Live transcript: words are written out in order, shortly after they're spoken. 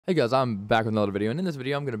Hey guys, I'm back with another video, and in this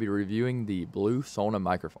video I'm going to be reviewing the Blue Sona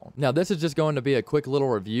microphone. Now this is just going to be a quick little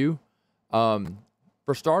review.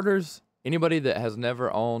 For starters, anybody that has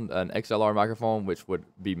never owned an XLR microphone, which would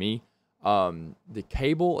be me, the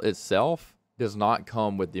cable itself does not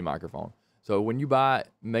come with the microphone. So when you buy it,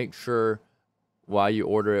 make sure while you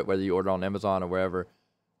order it, whether you order on Amazon or wherever,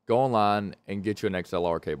 go online and get you an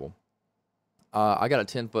XLR cable. I got a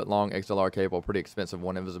 10-foot long XLR cable, pretty expensive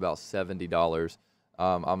one. It was about $70.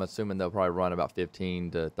 I'm assuming they'll probably run about 15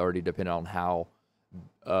 to 30 depending on how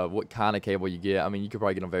what kind of cable you get. I mean, you could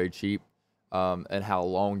probably get them very cheap, and how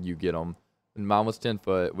long you get them. And mine was 10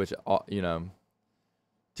 foot, which 10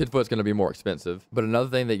 foot is going to be more expensive. But another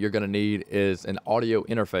thing that you're going to need is an audio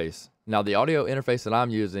interface. Now the audio interface that I'm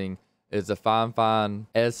using is the Fine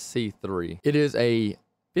SC3. It is a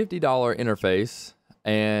 $50 interface,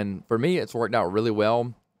 and for me it's worked out really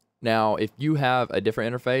well. Now if you have a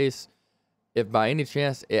different interface, if by any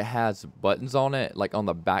chance it has buttons on it, like on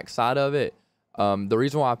the back side of it, the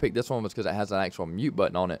reason why I picked this one was because it has an actual mute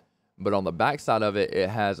button on it. But on the back side of it, it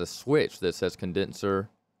has a switch that says condenser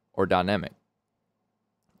or dynamic.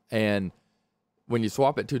 And when you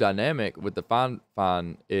swap it to dynamic with the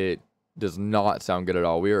Fine, it does not sound good at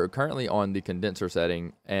all. We are currently on the condenser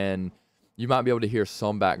setting, and you might be able to hear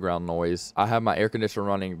some background noise. I have my air conditioner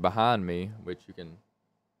running behind me, which you can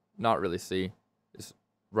not really see. It's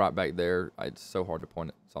right back there. It's so hard to point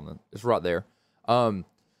at something. It's right there. And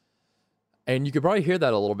you could probably hear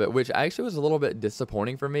that a little bit, which actually was a little bit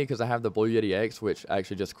disappointing for me because I have the Blue Yeti X, which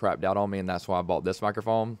actually just crapped out on me, and that's why I bought this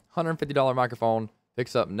microphone. $150 microphone,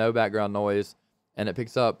 picks up no background noise, and it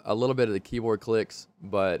picks up a little bit of the keyboard clicks,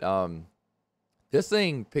 but this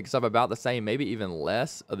thing picks up about the same, maybe even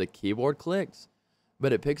less of the keyboard clicks,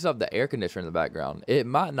 but it picks up the air conditioner in the background. It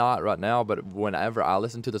might not right now, but whenever I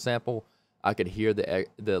listen to the sample, I could hear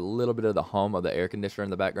the little bit of the hum of the air conditioner in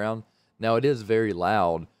the background. Now it is very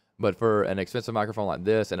loud, but for an expensive microphone like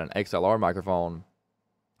this and an XLR microphone,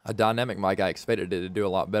 a dynamic mic, I expected it to do a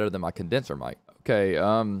lot better than my condenser mic. Okay,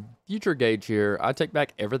 future gauge here. I take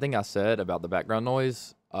back everything I said about the background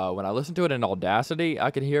noise. When I listened to it in Audacity, I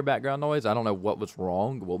could hear background noise. I don't know what was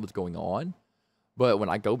wrong, what was going on. But when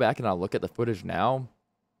I go back and I look at the footage now,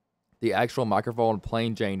 the actual microphone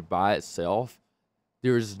plain Jane by itself,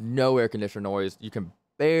 there's no air conditioner noise. You can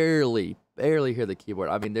barely hear the keyboard.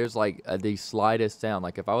 I mean, there's like the slightest sound.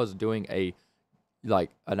 Like if I was doing an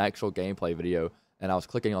actual gameplay video and I was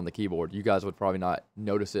clicking on the keyboard, you guys would probably not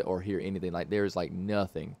notice it or hear anything. Like there's like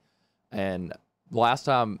nothing. And last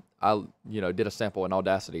time I did a sample in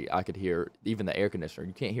Audacity, I could hear even the air conditioner.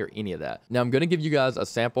 You can't hear any of that. Now I'm going to give you guys a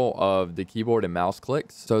sample of the keyboard and mouse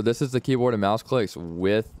clicks. So this is the keyboard and mouse clicks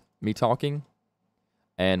with me talking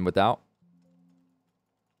and without.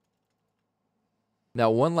 Now,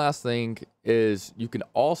 one last thing is you can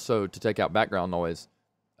also, to take out background noise,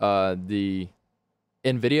 the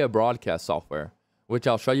NVIDIA broadcast software, which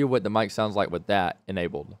I'll show you what the mic sounds like with that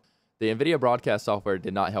enabled. The NVIDIA broadcast software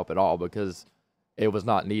did not help at all because it was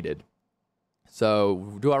not needed.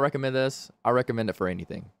 So, do I recommend this? I recommend it for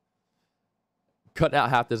anything. Cut out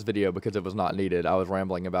half this video because it was not needed. I was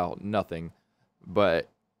rambling about nothing, but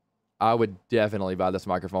I would definitely buy this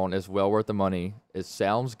microphone. It's well worth the money. It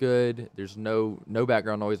sounds good. There's no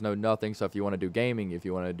background noise, no nothing. So if you want to do gaming, if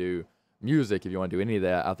you want to do music, if you want to do any of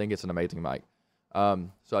that, I think it's an amazing mic. So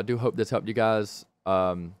I do hope this helped you guys.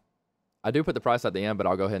 I do put the price at the end, but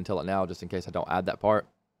I'll go ahead and tell it now just in case I don't add that part.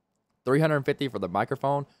 $350 for the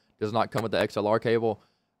microphone. Does not come with the XLR cable.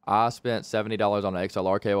 I spent $70 on an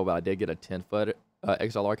XLR cable, but I did get a 10-foot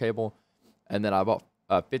XLR cable. And then I bought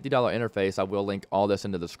a $50 interface. I will link all this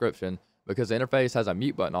in the description because the interface has a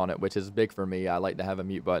mute button on it, which is big for me. I like to have a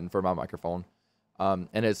mute button for my microphone. And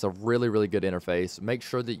it's a really good interface. Make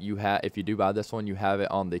sure that you have, if you do buy this one, you have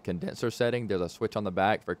it on the condenser setting. There's a switch on the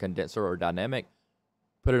back for condenser or dynamic.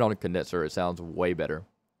 Put it on a condenser. It sounds way better.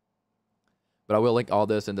 But I will link all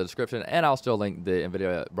this in the description, and I'll still link the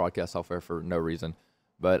NVIDIA broadcast software for no reason.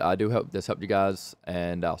 But I do hope this helped you guys,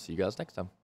 and I'll see you guys next time.